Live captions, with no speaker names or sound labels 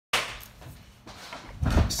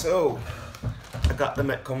So, I got the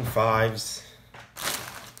Metcon 5s.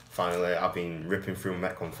 Finally, I've been ripping through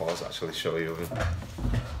Metcon 4s, actually show you them.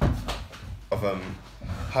 I've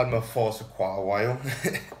had my 4s for quite a while.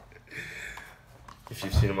 If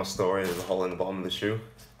you've seen my story, there's a hole in the bottom of the shoe.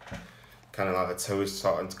 Kind of like the toe is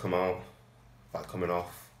starting to come out, like coming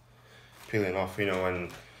off, peeling off, you know,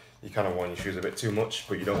 and you kind of want your shoes a bit too much,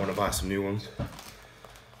 but you don't want to buy some new ones.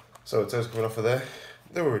 So the toe's coming off of there.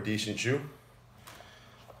 They were a decent shoe.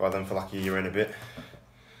 Bought them for like a year and a bit.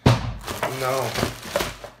 Now,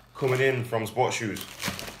 coming in from sports shoes.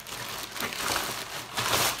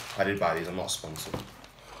 I did buy these, I'm not sponsored.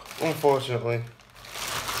 Unfortunately,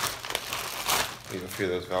 leave a few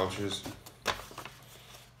of those vouchers.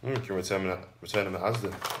 You can return them at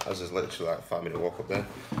Asda. Asda's literally like a 5-minute walk up there.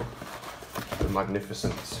 The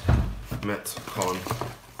magnificent Metcon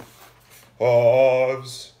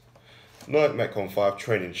 5s. Nike Metcon 5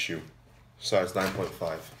 training shoe, size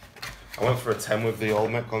 9.5. I went for a 10 with the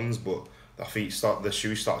old Metcons, but the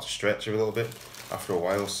shoes start to stretch a little bit after a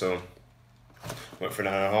while, so went for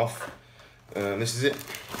 9.5. This is it.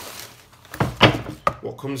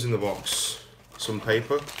 What comes in the box? Some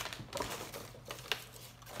paper,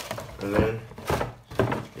 and then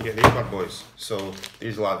you get these bad boys. So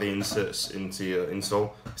these are like the inserts into your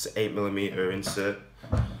insole. It's an 8mm insert.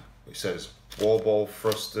 It says wall ball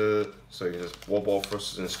thruster, so it says wall ball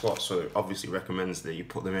thrusters and squats, so it obviously recommends that you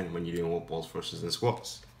put them in when you're doing wall balls, thrusters and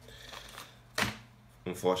squats.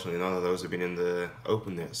 Unfortunately, none of those have been in the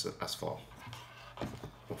open yet as far.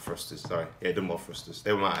 Or thrusters, sorry. Yeah, dumbbell thrusters.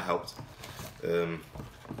 They might have helped.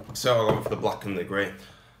 So I went for the black and the grey.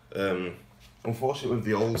 Unfortunately, with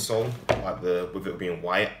the old sole, like with it being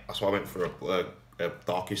white, that's why I went for a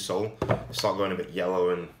darkish sole. It started going a bit yellow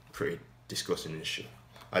and pretty disgusting in the shoe.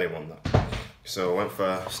 I didn't want that. So I went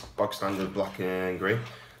for bog standard black and grey.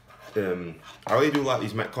 I really do like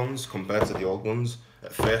these Metcons compared to the old ones.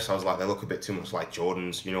 At first I was like, they look a bit too much like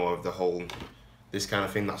Jordans, you know, with the whole, this kind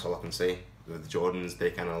of thing, that's all I can say. With the Jordans,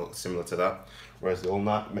 they kind of look similar to that. Whereas the old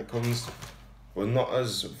Metcons were not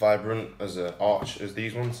as vibrant as an arch as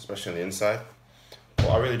these ones, especially on the inside. But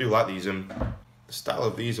I really do like these. The style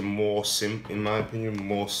of these are more in my opinion,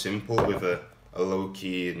 more simple, with a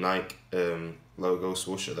low-key Nike logo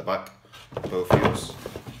swoosh at the back, both heels.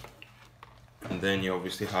 And then you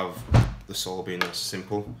obviously have the sole being as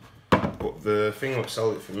simple. But the thing that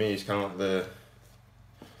sells it for me is kind of like the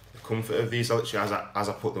comfort of these. Literally, as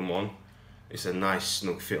I put them on, it's a nice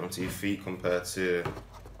snug fit onto your feet compared to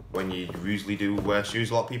when you usually do wear shoes.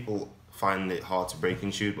 A lot of people find it hard to break in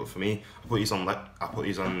shoes, but for me, I put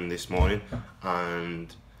these on this morning,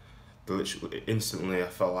 and literally instantly I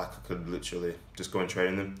felt like I could literally just go and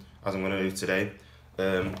train them, as I'm going to do today.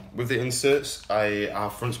 With the inserts, I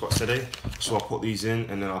have front squats today, so I'll put these in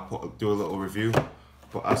and then I'll do a little review.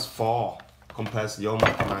 But as far compared to the old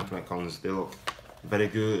Nike Metcons, they look very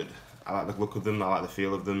good. I like the look of them, I like the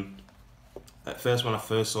feel of them. At first, when I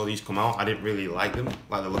first saw these come out, I didn't really like them,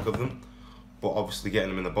 like the look of them. But obviously getting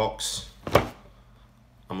them in the box,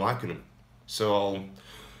 I'm liking them. So I'm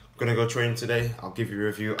gonna go train today. I'll give you a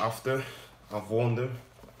review after I've worn them,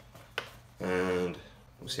 and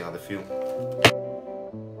we'll see how they feel.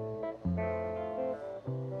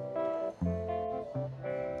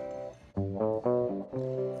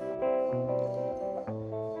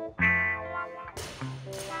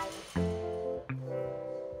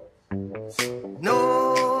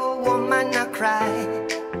 No woman not cry.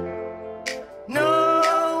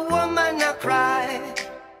 No woman not cry.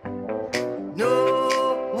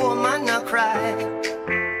 No woman not cry.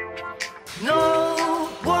 No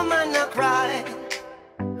woman not cry.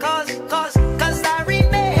 Cause I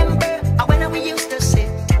remember when we used to sit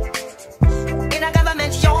in a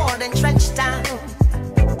government yard in Trenchtown,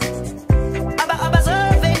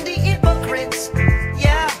 observing the hypocrites,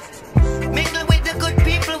 yeah, mingle with the good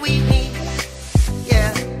people we need,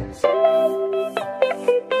 yeah.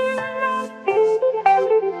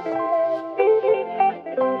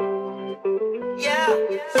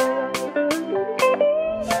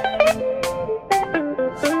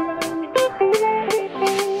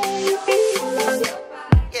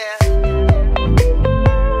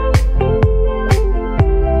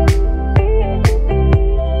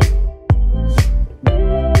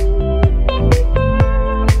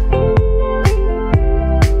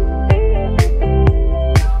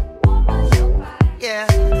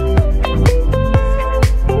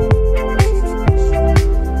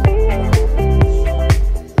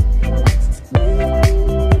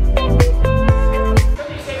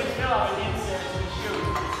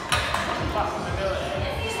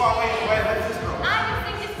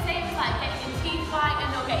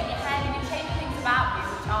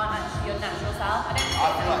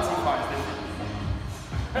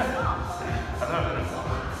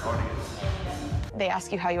 they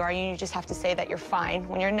ask you how you are, you just have to say that you're fine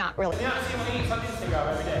when you're not really. Yeah, see what he eats on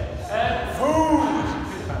Instagram every day. Food!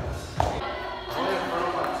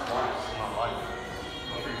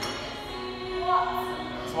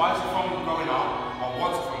 Twice from going out, or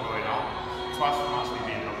once from going out, twice from actually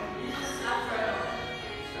being home.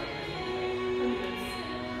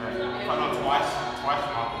 But not twice from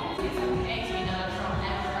alcohol.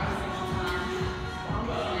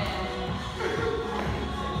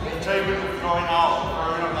 Enjoyment of going out,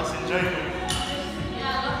 growing up, that's enjoyment.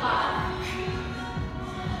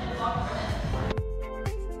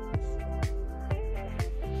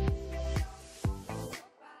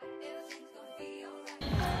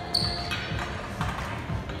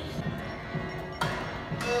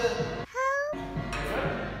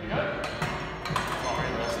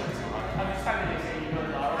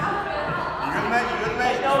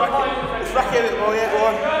 Let's rack it, oh yeah, go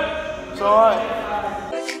on. It's alright.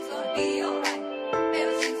 Everything's gonna be alright.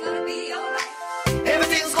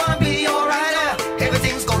 Everything's gonna be alright.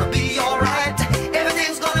 Everything's gonna be alright.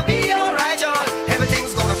 Everything's gonna be alright, y'all.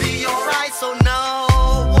 Everything's gonna be alright. So no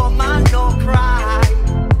woman, no cry.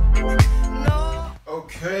 No.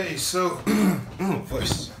 Okay, so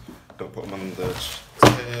voice. Don't put them on the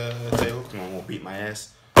table. Come on, we'll beat my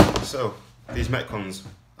ass. So these Metcons,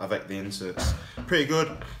 I've ate the inserts. Pretty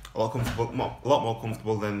good. A lot more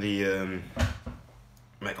comfortable than the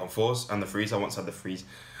Metcon 4s and the 3s. I once had the 3s.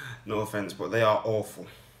 No offense, but they are awful.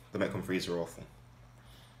 The Metcon 3s are awful.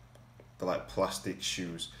 They're like plastic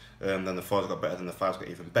shoes. Then the 4s got better, than the 5s got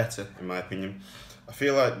even better, in my opinion. I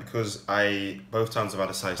feel like because both times I've had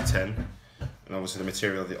a size 10, and obviously the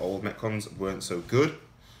material of the old Metcons weren't so good.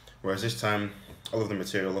 Whereas this time, I love the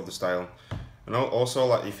material, love the style. And also,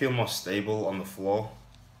 like, you feel more stable on the floor.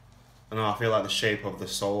 I feel like the shape of the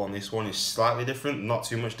sole on this one is slightly different, not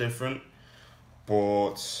too much different,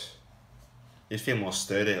 but you feel more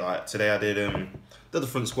sturdy. Like today I did the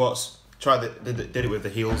front squats, did it with the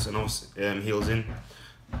heels and also heels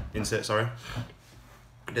insert. Sorry,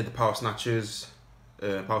 did the power snatches.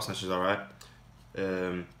 Power snatches alright.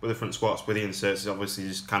 With the front squats with the inserts, it obviously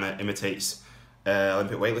just kind of imitates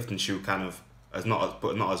Olympic weightlifting shoe kind of,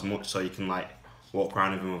 but not as much, so you can like walk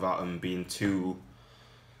around with them without them being too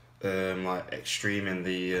like extreme in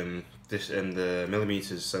the the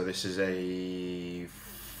millimeters. So this is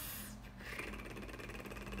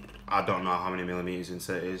I don't know how many millimeters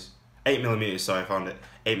insert it is. 8 millimeters. Sorry, I found it.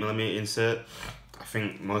 8mm insert. I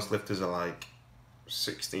think most lifters are like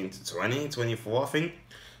 16 to 20, 24. I think.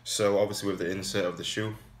 So obviously with the insert of the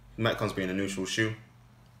shoe, Metcon's being a neutral shoe,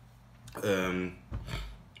 they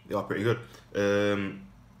are pretty good.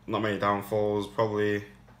 Not many downfalls. Probably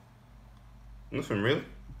nothing really.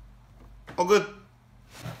 All good.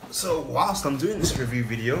 So whilst I'm doing this review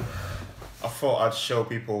video, I thought I'd show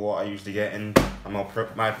people what I usually get in my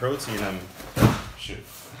Myprotein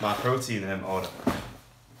order.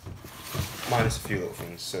 Minus a few little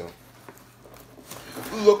things. So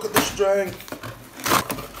look at the strength.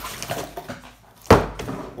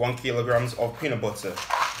 1 kilogram of peanut butter,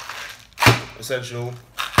 essential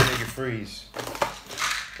omega-3s,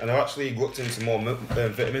 and I've actually looked into more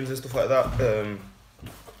vitamins and stuff like that.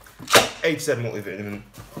 87 multivitamin.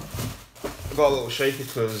 I got a little shaky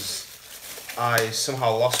because I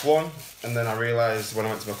somehow lost one, and then I realised when I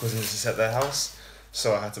went to my cousin's to set their house,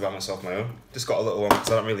 so I had to buy myself my own. Just got a little one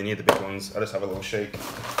because I don't really need the big ones. I just have a little shake.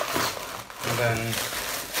 And then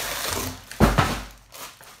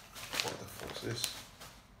what the fuck's this?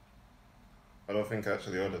 I don't think I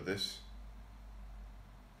actually ordered this.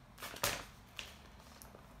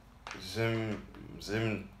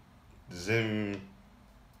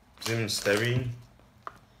 Zimsterine.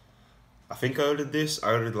 I think I ordered this.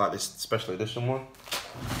 I ordered like this special edition one,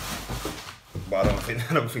 but I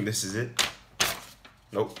don't think this is it.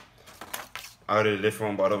 Nope. I ordered a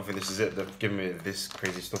different one, but I don't think this is it. They've given me this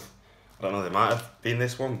crazy stuff. I don't know. They might have been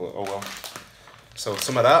this one, but oh well. So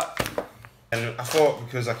some of that, and I thought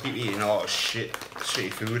because I keep eating a lot of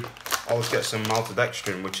shitty food, I'll just get some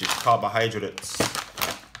maltodextrin, which is carbohydrates.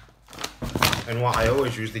 And what I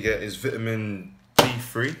always usually get is vitamin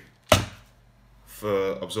D3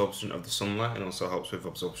 for absorption of the sunlight, and also helps with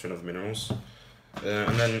absorption of minerals.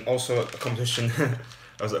 And then also at a competition, I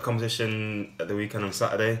was at a competition at the weekend on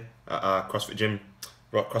Saturday at our CrossFit gym,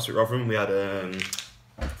 CrossFit Rotherham. We had a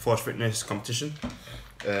Force Fitness competition,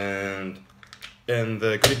 and in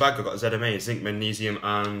the goodie bag I got ZMA, zinc, magnesium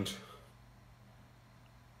and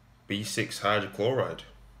B6 hydrochloride.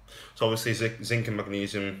 So obviously zinc and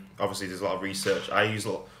magnesium, obviously there's a lot of research. I use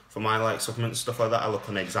a lot for my like supplements, stuff like that. I look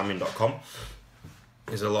on examine.com.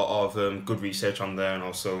 There's a lot of good research on there, and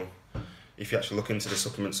also if you actually look into the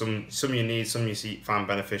supplements. Some you need, some you find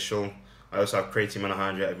beneficial. I also have creatine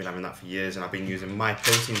monohydrate. I've been having that for years, and I've been using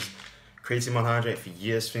Myprotein creatine monohydrate for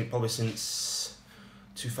years. I think probably since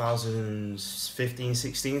 2015,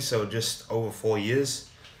 16. So just over 4 years,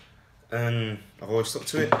 and I've always stuck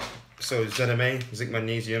to it. So ZMA, zinc,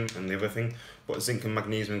 magnesium, and the other thing. But zinc and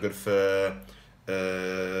magnesium are good for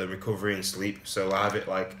recovery and sleep. So I have it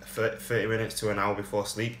like 30 minutes to an hour before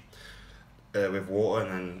sleep with water,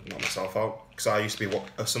 and then knock myself out. Because I used to be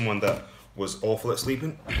someone that was awful at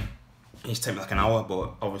sleeping. It used to take me like an hour,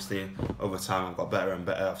 but obviously over time I've got better and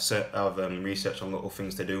better. I've researched on little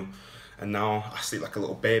things to do, and now I sleep like a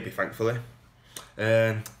little baby, thankfully.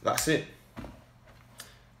 That's it.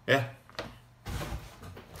 Yeah.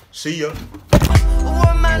 See ya.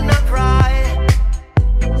 Woman, not cry.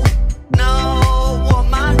 No,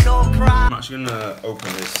 woman, don't cry. I'm actually gonna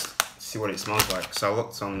open this, see what it smells like. So I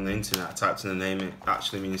looked on the internet, I typed in the name, it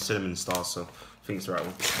actually means cinnamon stars, so I think it's the right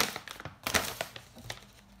one.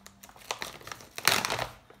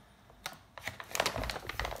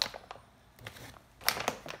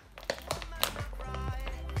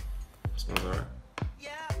 Smells alright.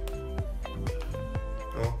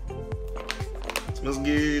 Oh, smells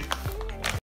good.